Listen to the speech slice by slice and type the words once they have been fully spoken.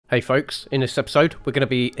Hey folks, in this episode we're going to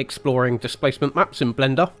be exploring displacement maps in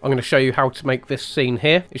Blender. I'm going to show you how to make this scene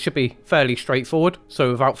here. It should be fairly straightforward,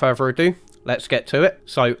 so without further ado, let's get to it.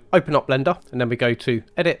 So open up Blender and then we go to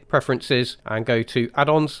Edit, Preferences and go to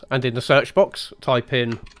Add-ons, and in the search box type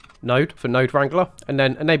in Node for Node Wrangler and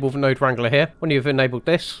then enable the Node Wrangler here. When you've enabled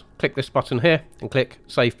this, click this button here and click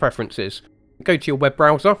Save Preferences. Go to your web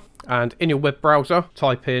browser and in your web browser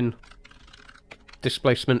type in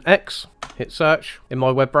Displacement X. Hit search. In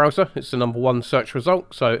my web browser it's the #1 search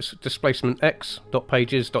result, so it's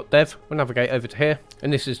displacementx.pages.dev. We'll navigate over to here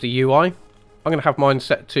and this is the UI. I'm going to have mine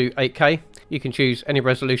set to 8K. You can choose any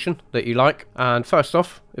resolution that you like, and first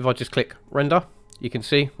off, if I just click render, you can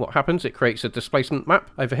see what happens. It creates a displacement map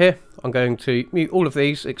over here. I'm going to mute all of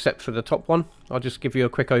these except for the top one. I'll just give you a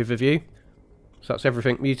quick overview. So that's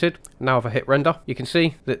everything muted. Now if I hit render, you can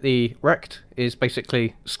see that the rect is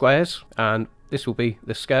basically squares, and this will be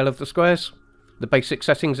the scale of the squares. The basic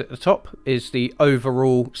settings at the top is the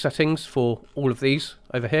overall settings for all of these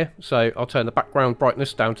over here. So I'll turn the background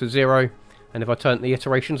brightness down to 0. And if I turn the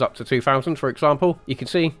iterations up to 2000, for example, you can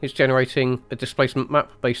see it's generating a displacement map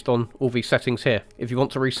based on all these settings here. If you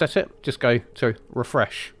want to reset it, just go to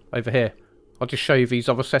refresh over here. I'll just show you these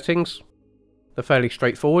other settings. They're fairly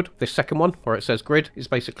straightforward. This second one, where it says grid, is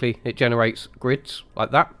basically it generates grids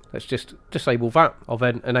like that. Let's just disable that. I'll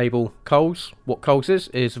then enable cols. What cols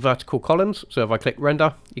is vertical columns. So if I click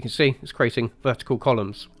render, you can see it's creating vertical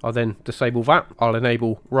columns. I'll then disable that. I'll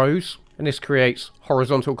enable rows, and this creates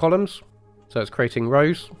horizontal columns. So it's creating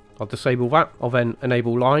rows. I'll disable that. I'll then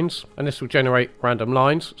enable lines, and this will generate random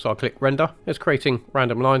lines. So I'll click render. It's creating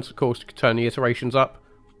random lines. Of course, you can turn the iterations up.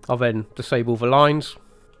 I'll then disable the lines.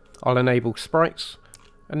 I'll enable sprites,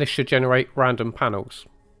 and this should generate random panels.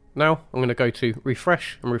 Now I'm going to go to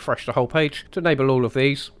refresh and refresh the whole page. To enable all of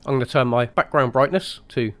these, I'm going to turn my background brightness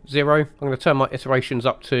to 0. I'm going to turn my iterations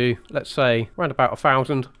up to, let's say, around about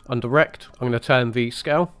 1000 under rect. I'm going to turn the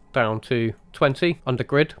scale down to 20 under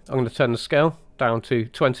grid. I'm going to turn the scale down to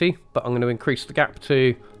 20, but I'm going to increase the gap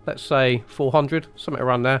to, let's say, 400, something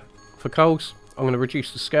around there. For coals, I'm going to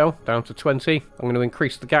reduce the scale down to 20. I'm going to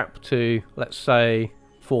increase the gap to, let's say,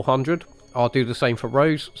 400. I'll do the same for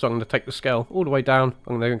rows, so I'm going to take the scale all the way down.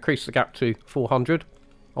 I'm going to increase the gap to 400.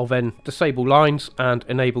 I'll then disable lines and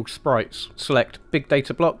enable sprites. Select big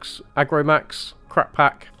data blocks, aggro-max, crap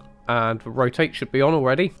pack, and rotate should be on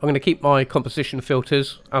already. I'm going to keep my composition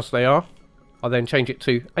filters as they are. I'll then change it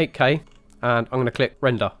to 8K and I'm going to click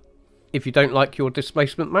render. If you don't like your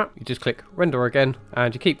displacement map, you just click render again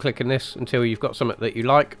and you keep clicking this until you've got something that you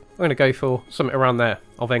like. I'm going to go for something around there.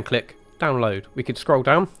 I'll then click download. We can scroll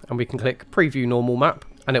down and we can click preview normal map,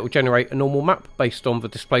 and it will generate a normal map based on the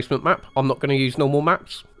displacement map. I'm not going to use normal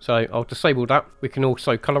maps, so I'll disable that. We can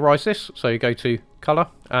also colorize this, so you go to color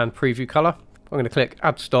and preview color. I'm going to click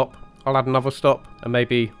add stop. I'll add another stop and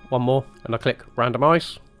maybe one more, and I click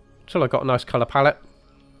randomize until I've got a nice color palette,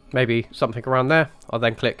 maybe something around there. I'll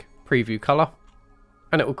then click preview color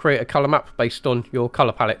and it will create a color map based on your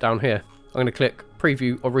color palette down here. I'm going to click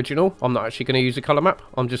preview original. I'm not actually going to use a color map.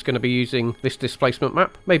 I'm just going to be using this displacement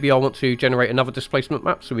map. Maybe I want to generate another displacement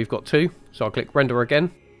map, so we've got 2. So I'll click render again.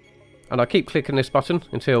 And I keep clicking this button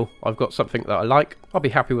until I've got something that I like. I'll be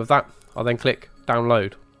happy with that. I'll then click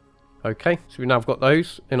download. Okay, so we now have got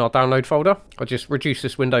those in our download folder. I'll just reduce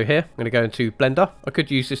this window here. I'm going to go into Blender. I could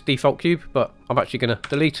use this default cube, but I'm actually going to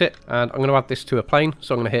delete it. And I'm going to add this to a plane.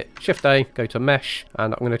 So I'm going to hit Shift A, go to Mesh,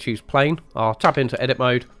 and I'm going to choose Plane. I'll tab into Edit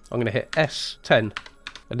Mode. I'm going to hit S10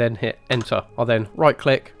 and then hit Enter. I'll then right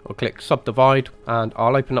click or click Subdivide, and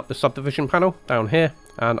I'll open up the subdivision panel down here.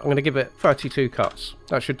 And I'm going to give it 32 cuts.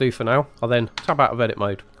 That should do for now. I'll then tab out of Edit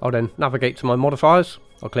Mode. I'll then navigate to my modifiers.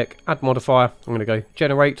 I'll click Add Modifier. I'm going to go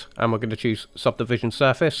Generate, and we're going to choose Subdivision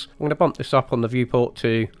Surface. I'm going to bump this up on the viewport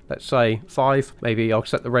to, let's say, 5. Maybe I'll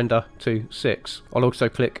set the render to 6. I'll also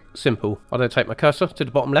click Simple. I'll then take my cursor to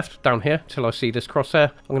the bottom left down here till I see this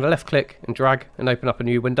crosshair. I'm going to left click and drag and open up a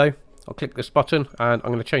new window. I'll click this button and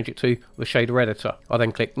I'm going to change it to the shader editor. I'll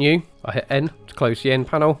then click New. I hit N to close the N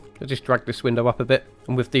panel. I'll just drag this window up a bit.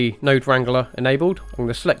 And with the Node Wrangler enabled, I'm going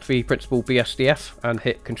to select the principal BSDF and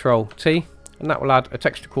hit Control T. And that will add a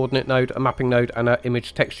texture coordinate node, a mapping node, and an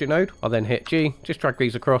image texture node. I'll then hit G, just drag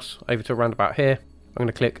these across over to around about here. I'm going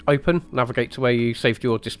to click Open, navigate to where you saved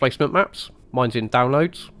your displacement maps. Mine's in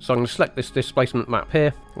Downloads. So I'm going to select this displacement map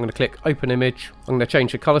here. I'm going to click Open Image. I'm going to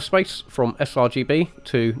change the color space from sRGB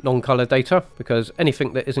to non-color data, because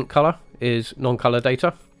anything that isn't color is non-color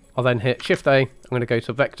data. I'll then hit Shift A. I'm going to go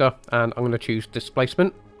to Vector, and I'm going to choose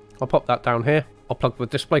Displacement. I'll pop that down here. I'll plug the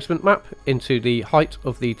displacement map into the height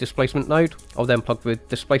of the displacement node. I'll then plug the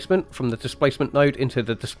displacement from the displacement node into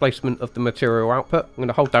the displacement of the material output. I'm going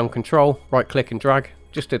to hold down Control, right click and drag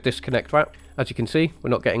just to disconnect that. As you can see, we're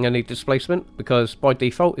not getting any displacement because by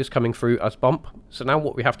default it's coming through as bump. So now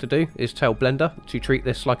what we have to do is tell Blender to treat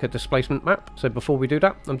this like a displacement map. So before we do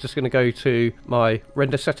that, I'm just going to go to my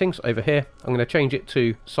render settings over here. I'm going to change it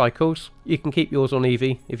to cycles. You can keep yours on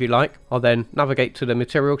Eevee if you like. I'll then navigate to the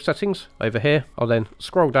material settings over here. I'll then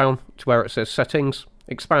scroll down to where it says settings.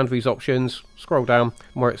 Expand these options, scroll down,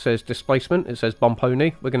 and where it says displacement, it says bump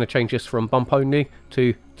only. We're going to change this from bump only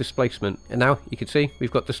to displacement. And now you can see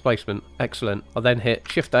we've got displacement. Excellent. I'll then hit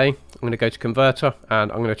Shift A. I'm going to go to converter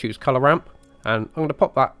and I'm going to choose color ramp and I'm going to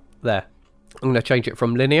pop that there. I'm going to change it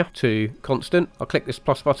from linear to constant. I'll click this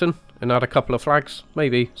plus button and add a couple of flags,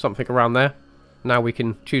 maybe something around there. Now we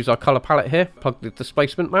can choose our color palette here, plug the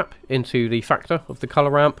displacement map into the factor of the color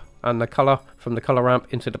ramp and the color from the color ramp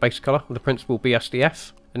into the base color of the principal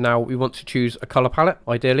BSDF. And now we want to choose a color palette.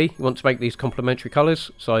 Ideally, you want to make these complementary colors.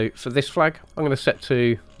 So for this flag, I'm going to set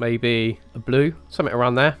to maybe a blue, something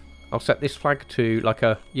around there. I'll set this flag to like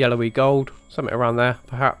a yellowy gold, something around there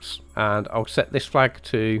perhaps. And I'll set this flag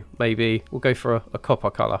to maybe, we'll go for a copper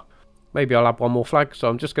color. Maybe I'll add one more flag, so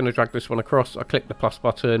I'm just going to drag this one across. I'll click the plus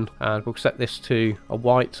button and we'll set this to a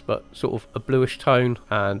white but sort of a bluish tone,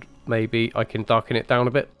 and maybe I can darken it down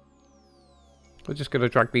a bit. We're just going to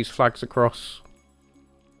drag these flags across.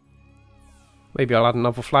 Maybe I'll add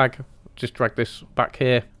another flag, just drag this back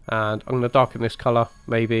here, and I'm going to darken this colour.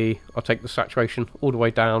 Maybe I'll take the saturation all the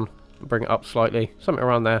way down and bring it up slightly, something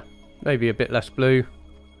around there, maybe a bit less blue.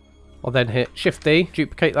 I'll then hit Shift D,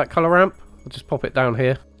 duplicate that colour ramp, I'll just pop it down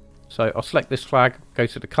here. So I'll select this flag, go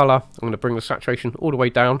to the colour, I'm going to bring the saturation all the way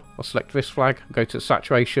down. I'll select this flag, go to the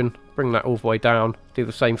saturation, bring that all the way down. Do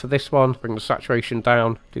the same for this one, bring the saturation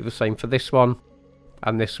down, do the same for this one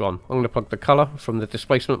and this one. I'm going to plug the colour from the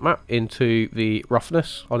displacement map into the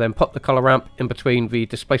roughness. I'll then pop the colour ramp in between the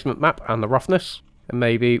displacement map and the roughness. And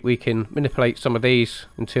maybe we can manipulate some of these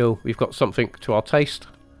until we've got something to our taste.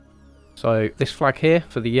 So this flag here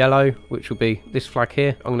for the yellow, which will be this flag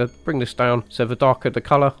here, I'm going to bring this down so the darker the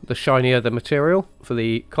colour, the shinier the material. For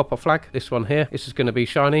the copper flag, this one here, this is going to be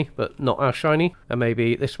shiny but not as shiny. And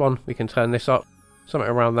maybe this one, we can turn this up, something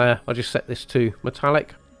around there. I'll just set this to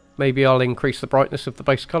metallic. Maybe I'll increase the brightness of the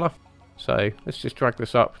base colour. So let's just drag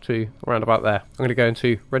this up to around about there. I'm going to go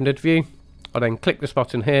into rendered view. I'll then click this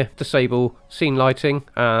button here, disable scene lighting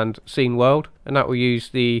and scene world, and that will use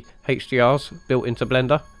the HDRs built into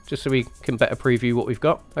Blender, just so we can better preview what we've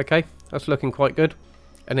got. Okay, that's looking quite good.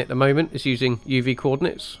 And at the moment it's using UV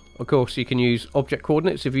coordinates. Of course you can use object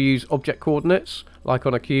coordinates. If you use object coordinates, like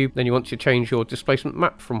on a cube, then you want to change your displacement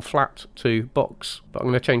map from flat to box. But I'm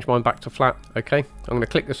going to change mine back to flat. Okay, I'm going to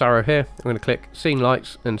click this arrow here. I'm going to click scene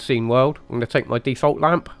lights and scene world. I'm going to take my default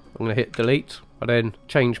lamp. I'm going to hit delete. I then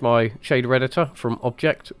change my shader editor from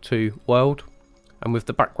object to world. And with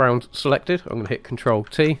the background selected, I'm going to hit Control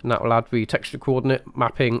T, and that will add the texture coordinate,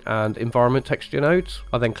 mapping and environment texture nodes.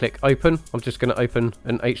 I then click open. I'm just going to open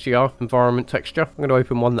an HDR environment texture. I'm going to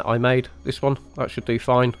open one that I made, this one. That should do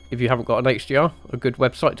fine. If you haven't got an HDR, a good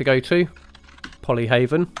website to go to,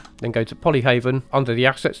 Polyhaven. Then go to Polyhaven, under the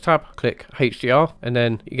Assets tab, click HDR, and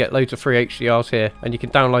then you get loads of free HDRs here, and you can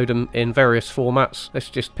download them in various formats. Let's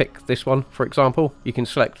just pick this one, for example. You can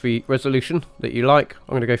select the resolution that you like. I'm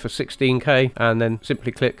going to go for 16K, and then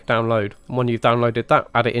simply click download. And when you've downloaded that,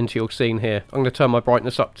 add it into your scene here. I'm going to turn my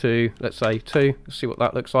brightness up to, let's say, 2. Let's see what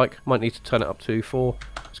that looks like. Might need to turn it up to 4.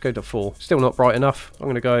 Let's go to 4. Still not bright enough. I'm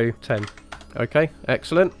going to go 10. Okay,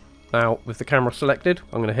 excellent. Now, with the camera selected,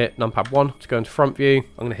 I'm going to hit numpad 1 to go into front view.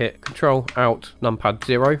 I'm going to hit Control Alt numpad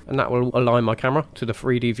 0, and that will align my camera to the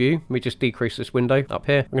 3D view. Let me just decrease this window up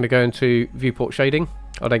here. I'm going to go into viewport shading.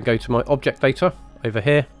 I'll then go to my object data over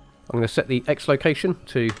here. I'm going to set the X location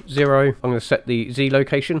to 0. I'm going to set the Z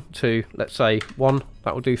location to, let's say, 1.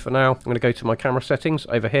 That will do for now. I'm going to go to my camera settings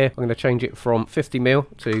over here. I'm going to change it from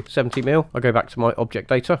 50mm to 70mm. I'll go back to my object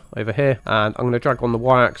data over here, and I'm going to drag on the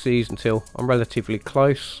y-axis until I'm relatively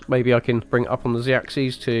close. Maybe I can bring it up on the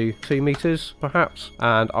z-axis to 2 meters perhaps,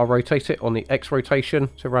 and I'll rotate it on the X rotation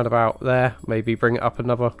to around about there. Maybe bring it up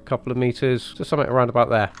another couple of meters to something around about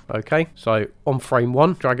there. Okay, so on frame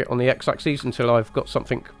 1, drag it on the X-axis until I've got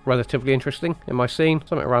something relatively interesting in my scene,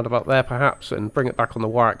 something around about there perhaps, and bring it back on the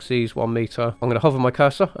y-axis 1 meter. I'm going to hover my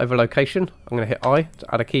cursor over location. I'm going to hit I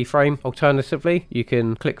to add a keyframe. Alternatively, you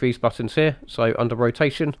can click these buttons here. So under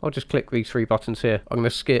rotation, I'll just click these 3 buttons here. I'm going to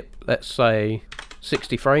skip, let's say,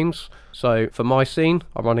 60 frames. So for my scene,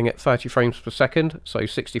 I'm running at 30 frames per second, so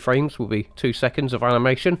 60 frames will be 2 seconds of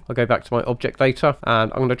animation. I'll go back to my object data,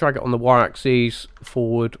 and I'm going to drag it on the y-axis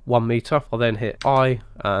forward 1 meter. I'll then hit I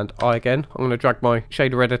and I again. I'm going to drag my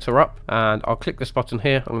shader editor up, and I'll click this button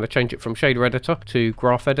here. I'm going to change it from shader editor to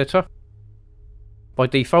graph editor. By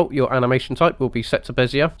default, your animation type will be set to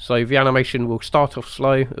Bezier, so the animation will start off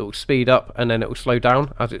slow, it will speed up, and then it will slow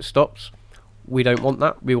down as it stops. We don't want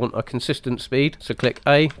that, we want a consistent speed, so click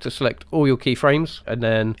A to select all your keyframes, and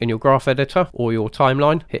then in your graph editor or your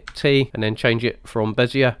timeline, hit T and then change it from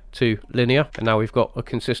Bezier to linear, and now we've got a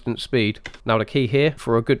consistent speed. Now the key here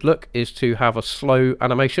for a good look is to have a slow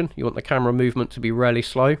animation. You want the camera movement to be really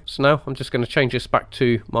slow. So now I'm just going to change this back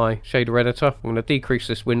to my shader editor. I'm going to decrease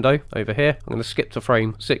this window over here. I'm going to skip to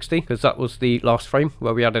frame 60 because that was the last frame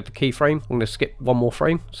where we added the keyframe. I'm going to skip one more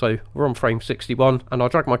frame, so we're on frame 61, and I'll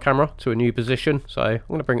drag my camera to a new position. So I'm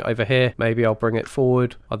going to bring it over here. Maybe I'll bring it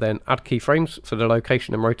forward. I'll then add keyframes for the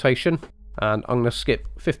location and rotation, and I'm going to skip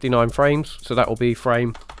 59 frames, so that will be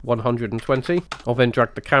frame 120. I'll then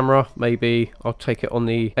drag the camera, maybe I'll take it on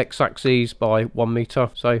the x-axis by 1 meter,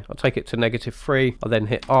 so I'll take it to -3. I'll then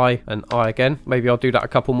hit I and I again. Maybe I'll do that a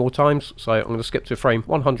couple more times, so I'm going to skip to frame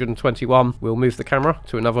 121. We'll move the camera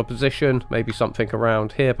to another position, maybe something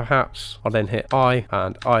around here perhaps. I'll then hit I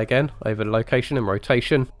and I again over the location and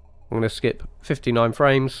rotation. I'm going to skip 59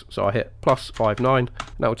 frames, so I hit +59, and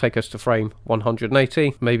that will take us to frame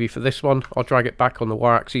 180. Maybe for this one, I'll drag it back on the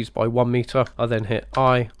y-axis by 1 meter. I'll then hit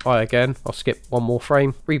I again. I'll skip one more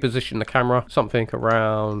frame, reposition the camera, something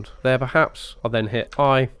around there perhaps. I'll then hit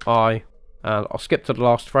I, and I'll skip to the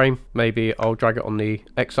last frame. Maybe I'll drag it on the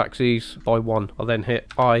x-axis by 1. I'll then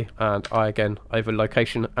hit I and I again over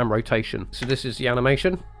location and rotation. So this is the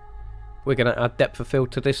animation. We're going to add depth of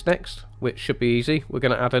field to this next, which should be easy. We're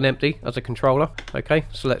going to add an empty as a controller. Okay,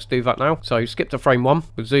 so let's do that now. So skip to frame 1,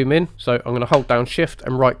 we'll zoom in. So I'm going to hold down shift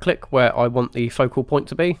and right click where I want the focal point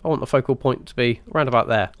to be. I want the focal point to be around about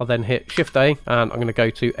there. I'll then hit shift A, and I'm going to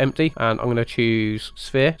go to empty, and I'm going to choose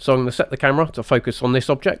sphere. So I'm going to set the camera to focus on this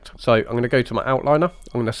object. So I'm going to go to my outliner.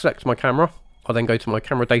 I'm going to select my camera. I'll then go to my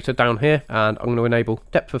camera data down here, and I'm going to enable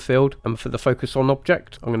depth of field, and for the focus on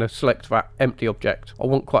object I'm going to select that empty object. I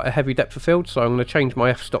want quite a heavy depth of field, so I'm going to change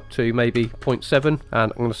my f-stop to maybe 0.7, and I'm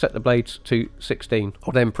going to set the blades to 16.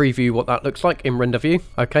 I'll then preview what that looks like in render view.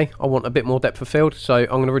 Okay, I want a bit more depth of field, so I'm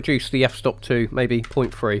going to reduce the f-stop to maybe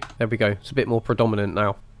 0.3. There we go, it's a bit more predominant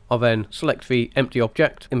now. I'll then select the empty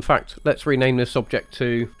object. In fact, let's rename this object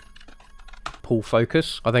to pull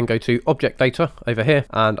focus. I then go to object data over here,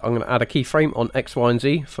 and I'm going to add a keyframe on X, Y, and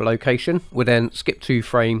Z for location. We'll then skip to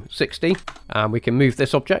frame 60, and we can move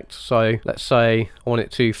this object. So let's say I want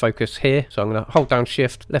it to focus here. So I'm going to hold down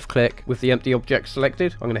shift, left click with the empty object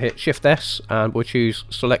selected. I'm going to hit shift S, and we'll choose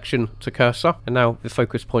selection to cursor. And now the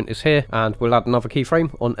focus point is here, and we'll add another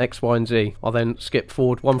keyframe on X, Y, and Z. I'll then skip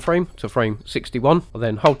forward 1 frame to frame 61. I'll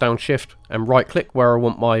then hold down shift and right click where I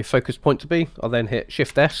want my focus point to be. I'll then hit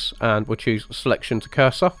shift S, and we'll choose selection to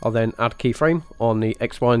cursor. I'll then add keyframe on the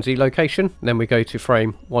X, Y, and Z location. And then we go to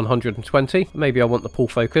frame 120. Maybe I want the pull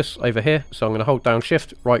focus over here, so I'm going to hold down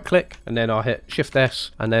shift, right click, and then I'll hit shift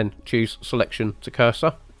S and then choose selection to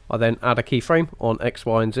cursor. I'll then add a keyframe on X,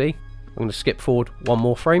 Y, and Z. I'm going to skip forward 1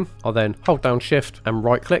 more frame. I'll then hold down shift and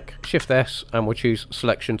right click, shift S, and we'll choose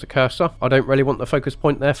selection to cursor. I don't really want the focus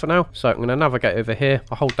point there for now, so I'm going to navigate over here.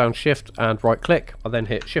 I'll hold down shift and right click. I'll then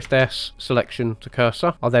hit shift S, selection to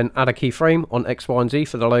cursor. I'll then add a keyframe on X, Y, and Z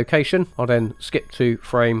for the location. I'll then skip to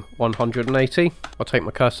frame 180. I'll take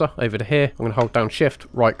my cursor over to here. I'm going to hold down shift,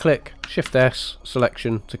 right click, shift S,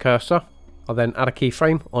 selection to cursor. I'll then add a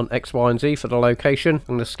keyframe on X, Y, and Z for the location.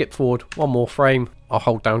 I'm going to skip forward 1 more frame. I'll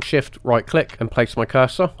hold down shift, right click, and place my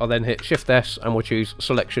cursor. I'll then hit shift S, and we'll choose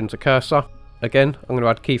selection to cursor. Again, I'm going to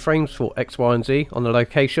add keyframes for X, Y, and Z on the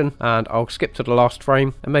location, and I'll skip to the last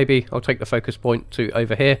frame, and maybe I'll take the focus point to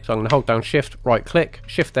over here. So I'm going to hold down shift, right click,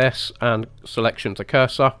 shift S, and selection to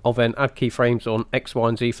cursor. I'll then add keyframes on X, Y,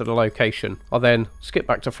 and Z for the location. I'll then skip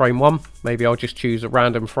back to frame 1. Maybe I'll just choose a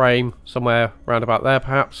random frame somewhere around about there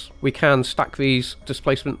perhaps. We can stack these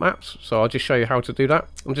displacement maps, so I'll just show you how to do that.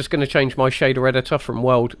 I'm just going to change my shader editor from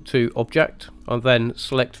world to object. I'll then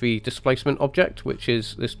select the displacement object, which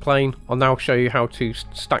is this plane. I'll now show you how to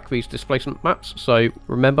stack these displacement maps. So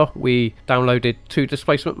remember, we downloaded 2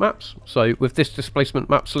 displacement maps. So with this displacement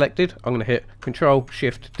map selected, I'm going to hit Control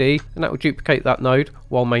Shift D, and that will duplicate that node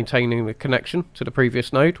while maintaining the connection to the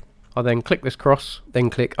previous node. I'll then click this cross, then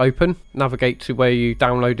click open, navigate to where you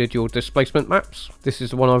downloaded your displacement maps. This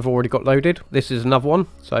is the one I've already got loaded. This is another one,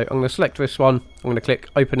 so I'm going to select this one, I'm going to click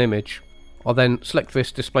open image. I'll then select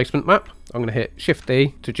this displacement map. I'm going to hit Shift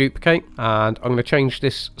D to duplicate, and I'm going to change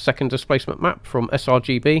this second displacement map from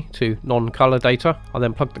sRGB to non-color data. I'll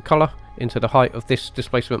then plug the color into the height of this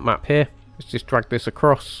displacement map here. Let's just drag this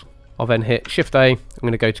across. I'll then hit Shift A. I'm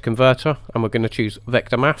going to go to converter, and we're going to choose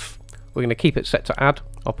vector math. We're going to keep it set to add.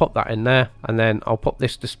 I'll pop that in there, and then I'll pop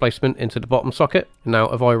this displacement into the bottom socket. Now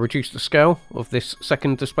if I reduce the scale of this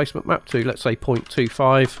second displacement map to, let's say,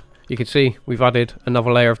 0.25, you can see we've added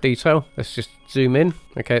another layer of detail. Let's just zoom in.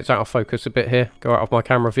 Okay, it's out of focus a bit here. Go out of my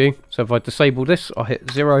camera view. So if I disable this, I'll hit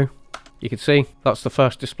 0. You can see that's the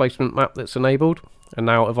first displacement map that's enabled. And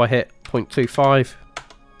now if I hit 0.25,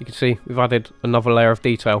 you can see we've added another layer of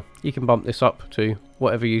detail. You can bump this up to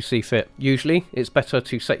whatever you see fit. Usually it's better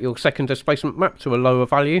to set your second displacement map to a lower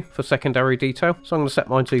value for secondary detail, so I'm going to set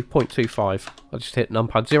mine to 0.25. I'll just hit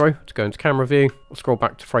numpad 0 to go into camera view. I'll scroll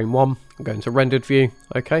back to frame 1 and go into rendered view.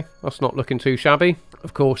 Okay, that's not looking too shabby.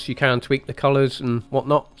 Of course you can tweak the colours and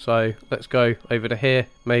whatnot, so let's go over to here.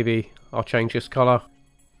 Maybe I'll change this colour.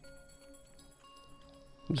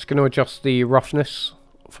 I'm just going to adjust the roughness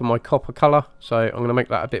for my copper colour, so I'm going to make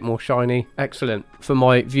that a bit more shiny. Excellent. For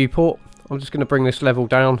my viewport, I'm just going to bring this level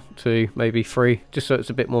down to maybe 3, just so it's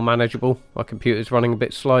a bit more manageable. My computer's running a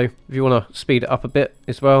bit slow. If you want to speed it up a bit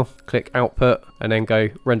as well, click output and then go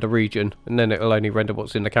render region, and then it'll only render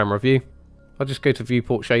what's in the camera view. I'll just go to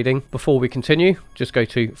viewport shading. Before we continue, just go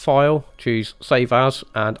to file, choose save as,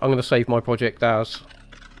 and I'm going to save my project as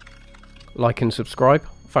like and subscribe.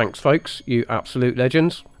 Thanks folks, you absolute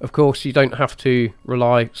legends. Of course you don't have to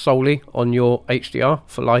rely solely on your HDR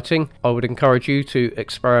for lighting. I would encourage you to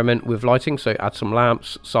experiment with lighting, so add some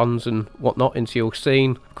lamps, suns and whatnot into your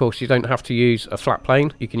scene. Of course you don't have to use a flat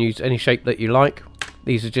plane, you can use any shape that you like.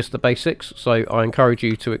 These are just the basics, so I encourage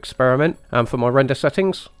you to experiment. And for my render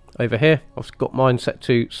settings, over here I've got mine set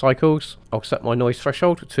to cycles. I'll set my noise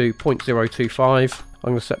threshold to 0.025.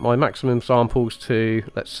 I'm going to set my maximum samples to,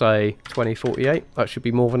 let's say, 2048. That should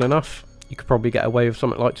be more than enough. You could probably get away with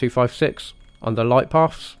something like 256. Under light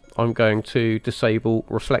paths, I'm going to disable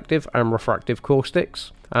reflective and refractive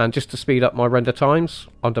caustics. And just to speed up my render times,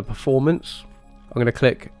 under performance, I'm going to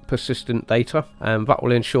click persistent data, and that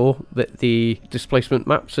will ensure that the displacement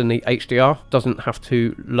maps in the HDR doesn't have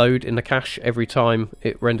to load in the cache every time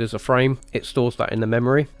it renders a frame. It stores that in the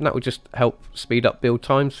memory, and that will just help speed up build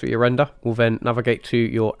times for your render. We'll then navigate to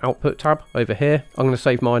your output tab over here. I'm going to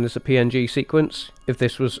save mine as a PNG sequence. If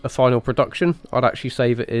this was a final production, I'd actually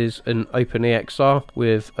save it as an OpenEXR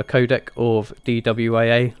with a codec of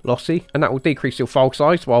DWAA lossy, and that will decrease your file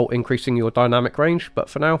size while increasing your dynamic range. But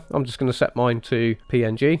for now, I'm just going to set mine to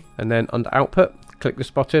PNG, and then under output, click this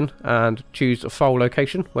button and choose a file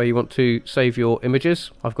location where you want to save your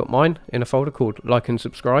images. I've got mine in a folder called like and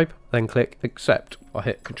subscribe. Then click accept. I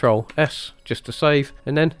hit Control S just to save,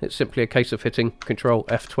 and then it's simply a case of hitting Control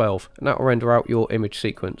F12, and that will render out your image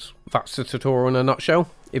sequence. That's the tutorial in a nutshell.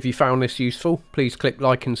 If you found this useful, please click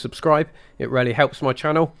like and subscribe. It really helps my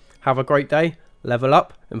channel. Have a great day, level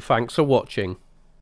up, and thanks for watching.